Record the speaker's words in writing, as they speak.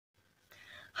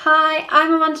Hi,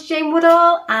 I'm Amanda Jane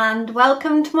Woodall and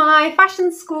welcome to my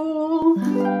fashion school.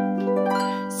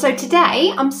 So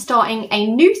today I'm starting a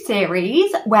new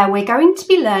series where we're going to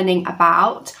be learning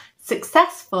about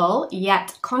successful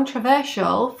yet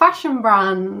controversial fashion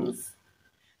brands.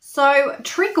 So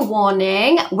trigger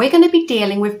warning, we're going to be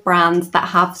dealing with brands that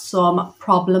have some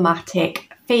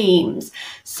problematic themes.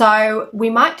 So we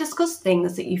might discuss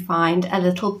things that you find a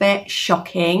little bit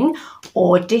shocking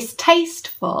or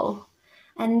distasteful.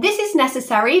 And this is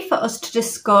necessary for us to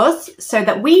discuss so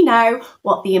that we know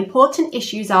what the important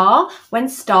issues are when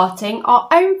starting our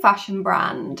own fashion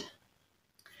brand.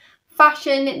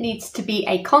 Fashion needs to be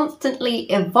a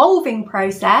constantly evolving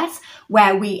process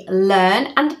where we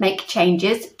learn and make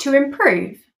changes to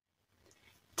improve.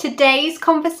 Today's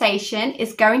conversation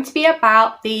is going to be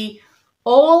about the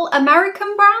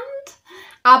all-American brand,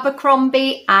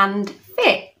 Abercrombie and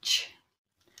Fitch.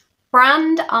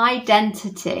 Brand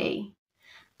identity.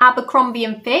 Abercrombie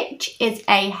and Fitch is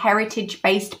a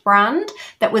heritage-based brand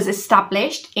that was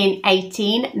established in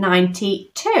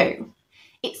 1892.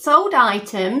 It sold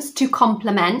items to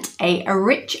complement a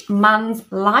rich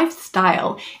man's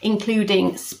lifestyle,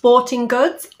 including sporting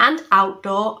goods and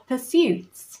outdoor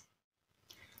pursuits.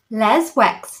 Les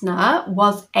Wexner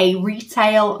was a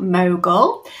retail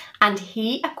mogul and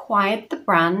he acquired the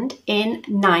brand in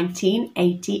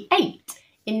 1988.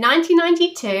 In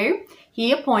 1992,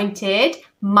 he appointed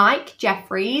Mike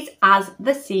Jeffries as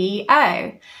the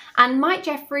CEO, and Mike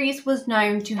Jeffries was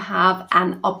known to have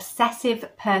an obsessive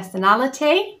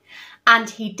personality, and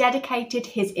he dedicated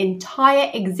his entire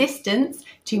existence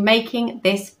to making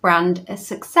this brand a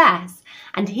success,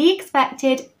 and he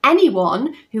expected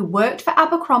anyone who worked for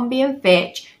Abercrombie and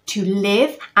Fitch to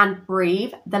live and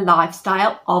breathe the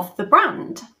lifestyle of the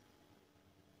brand.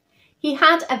 He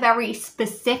had a very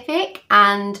specific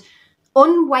and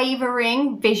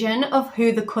unwavering vision of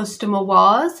who the customer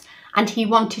was, and he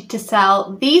wanted to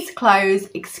sell these clothes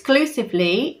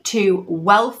exclusively to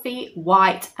wealthy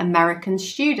white American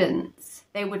students.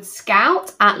 They would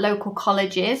scout at local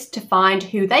colleges to find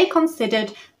who they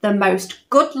considered the most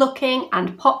good-looking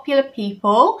and popular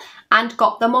people and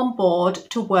got them on board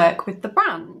to work with the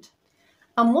brand.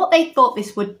 And what they thought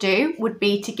this would do would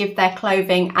be to give their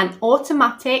clothing an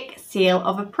automatic seal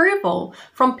of approval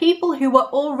from people who were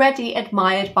already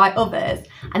admired by others.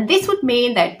 And this would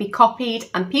mean they'd be copied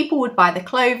and people would buy the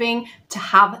clothing to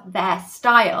have their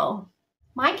style.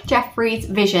 Mike Jeffries'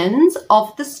 visions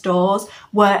of the stores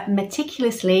were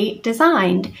meticulously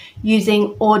designed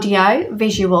using audio,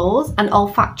 visuals and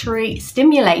olfactory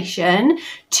stimulation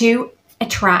to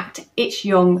attract its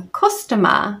young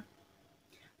customer.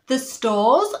 The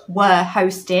stores were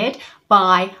hosted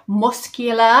by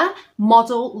muscular,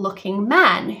 model-looking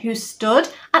men who stood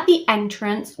at the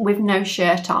entrance with no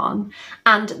shirt on,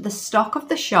 and the stock of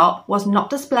the shop was not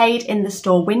displayed in the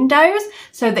store windows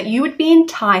so that you would be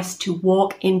enticed to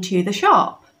walk into the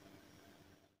shop.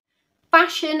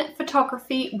 Fashion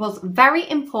photography was very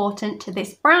important to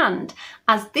this brand,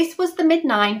 as this was the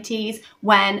mid-90s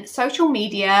when social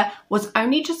media was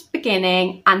only just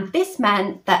beginning, and this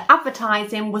meant that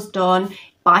advertising was done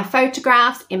by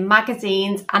photographs in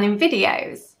magazines and in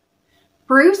videos.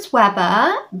 Bruce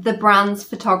Weber, the brand's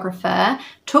photographer,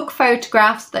 took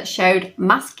photographs that showed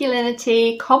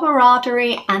masculinity,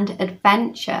 camaraderie and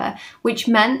adventure, which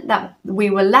meant that we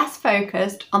were less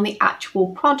focused on the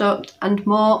actual product and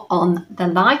more on the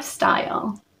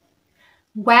lifestyle.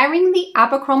 Wearing the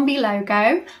Abercrombie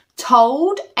logo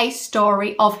told a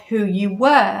story of who you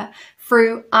were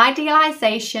through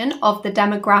idealization of the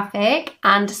demographic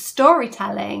and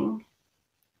storytelling.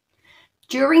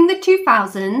 During the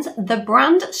 2000s, the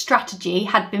brand strategy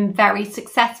had been very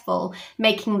successful,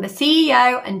 making the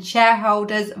CEO and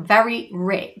shareholders very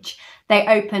rich. They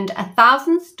opened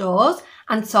 1,000 stores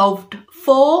and sold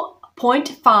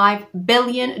 $4.5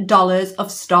 billion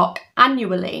of stock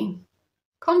annually.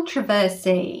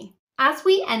 Controversy. As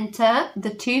we enter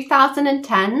the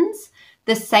 2010s,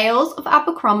 the sales of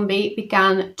Abercrombie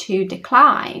began to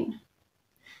decline.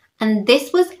 And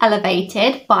this was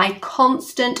elevated by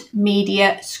constant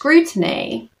media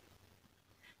scrutiny.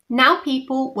 Now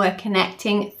people were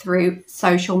connecting through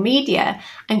social media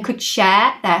and could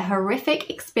share their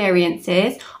horrific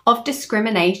experiences of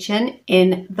discrimination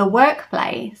in the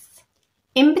workplace.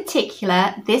 In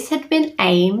particular, this had been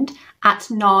aimed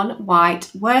at non-white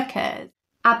workers.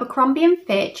 Abercrombie and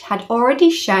Fitch had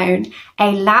already shown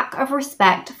a lack of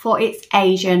respect for its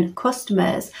Asian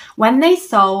customers when they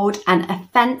sold an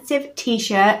offensive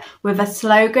t-shirt with a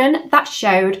slogan that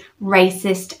showed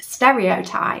racist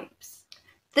stereotypes.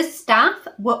 The staff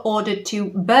were ordered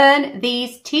to burn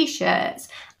these t-shirts,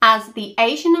 as the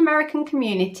Asian American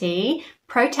community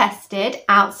protested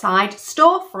outside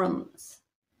storefronts.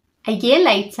 A year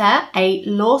later, a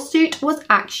lawsuit was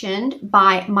actioned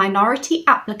by minority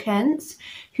applicants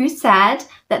who said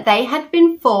that they had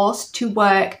been forced to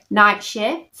work night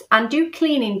shifts and do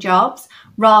cleaning jobs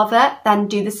rather than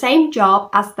do the same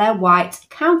job as their white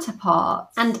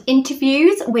counterparts. And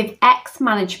interviews with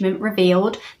ex-management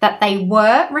revealed that they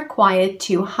were required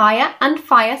to hire and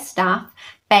fire staff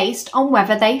based on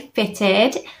whether they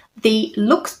fitted the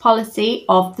looks policy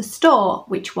of the store,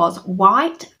 which was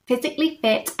white, physically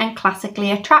fit and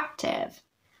classically attractive.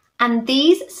 And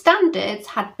these standards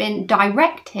had been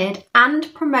directed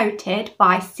and promoted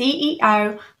by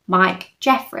CEO Mike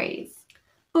Jeffries.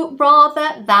 But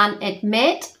rather than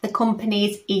admit the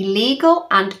company's illegal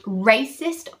and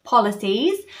racist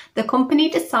policies, the company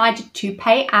decided to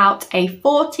pay out a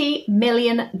 $40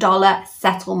 million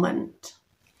settlement.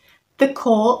 The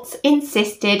courts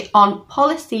insisted on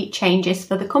policy changes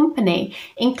for the company,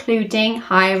 including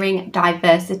hiring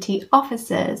diversity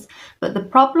officers. But the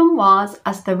problem was,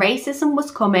 as the racism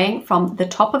was coming from the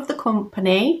top of the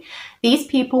company, these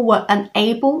people were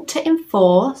unable to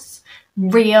enforce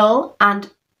real and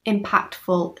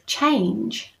impactful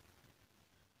change.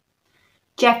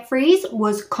 Jeffries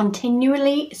was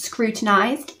continually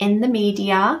scrutinised in the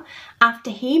media after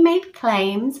he made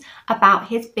claims about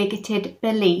his bigoted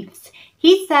beliefs.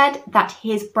 He said that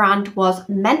his brand was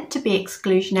meant to be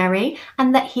exclusionary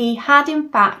and that he had in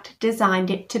fact designed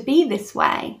it to be this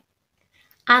way.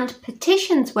 And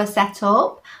petitions were set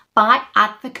up by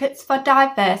advocates for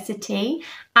diversity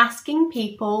asking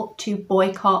people to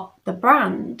boycott the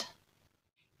brand.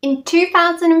 In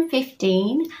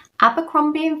 2015,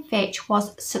 Abercrombie and Fitch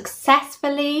was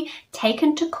successfully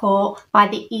taken to court by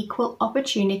the Equal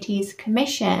Opportunities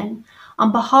Commission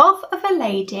on behalf of a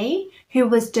lady who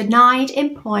was denied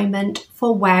employment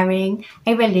for wearing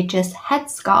a religious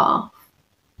headscarf.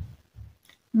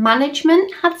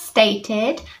 Management had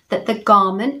stated that the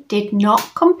garment did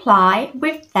not comply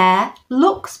with their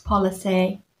looks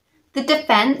policy. The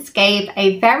defence gave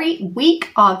a very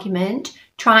weak argument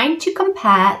trying to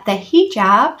compare the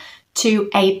hijab to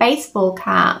a baseball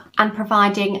cap and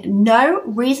providing no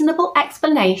reasonable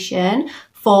explanation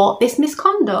for this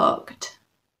misconduct.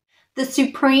 The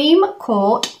Supreme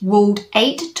Court ruled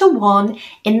 8-1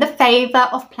 in the favour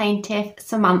of plaintiff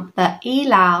Samantha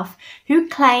Elauf, who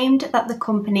claimed that the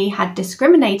company had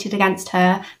discriminated against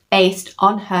her based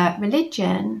on her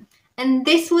religion. And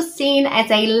this was seen as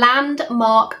a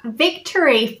landmark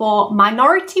victory for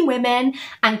minority women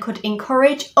and could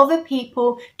encourage other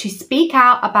people to speak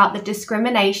out about the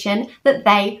discrimination that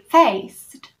they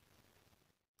faced.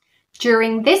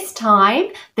 During this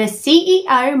time, the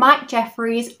CEO, Mike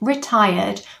Jeffries,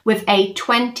 retired with a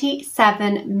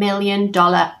 $27 million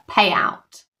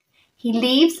payout. He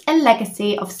leaves a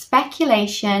legacy of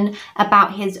speculation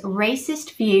about his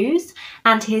racist views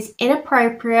and his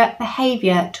inappropriate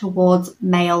behaviour towards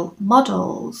male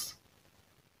models.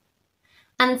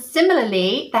 And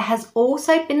similarly, there has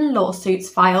also been lawsuits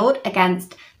filed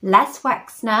against Les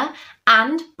Wexner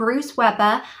and Bruce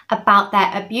Weber about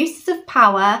their abuses of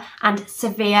power and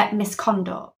severe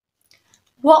misconduct.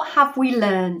 What have we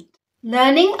learned?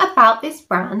 Learning about this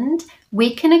brand,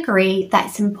 we can agree that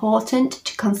it's important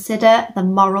to consider the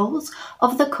morals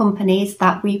of the companies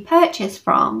that we purchase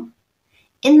from.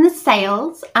 In the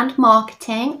sales and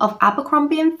marketing of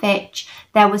Abercrombie and Fitch,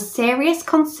 there was serious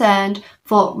concern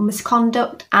for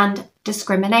misconduct and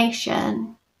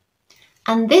discrimination.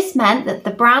 And this meant that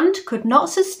the brand could not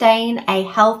sustain a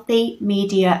healthy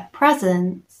media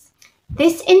presence.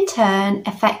 This in turn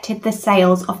affected the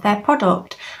sales of their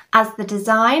product, as the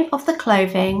design of the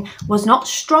clothing was not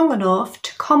strong enough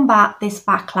to combat this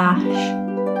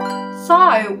backlash.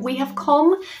 So we have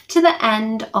come to the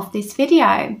end of this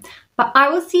video, but I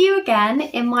will see you again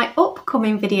in my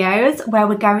upcoming videos where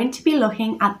we're going to be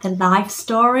looking at the life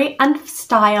story and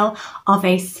style of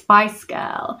a Spice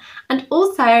Girl, and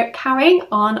also carrying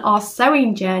on our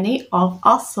sewing journey of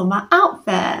our summer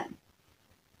outfit.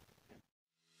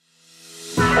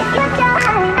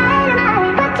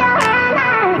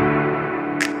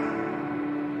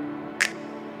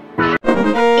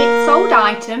 It sold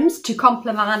items to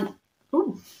complement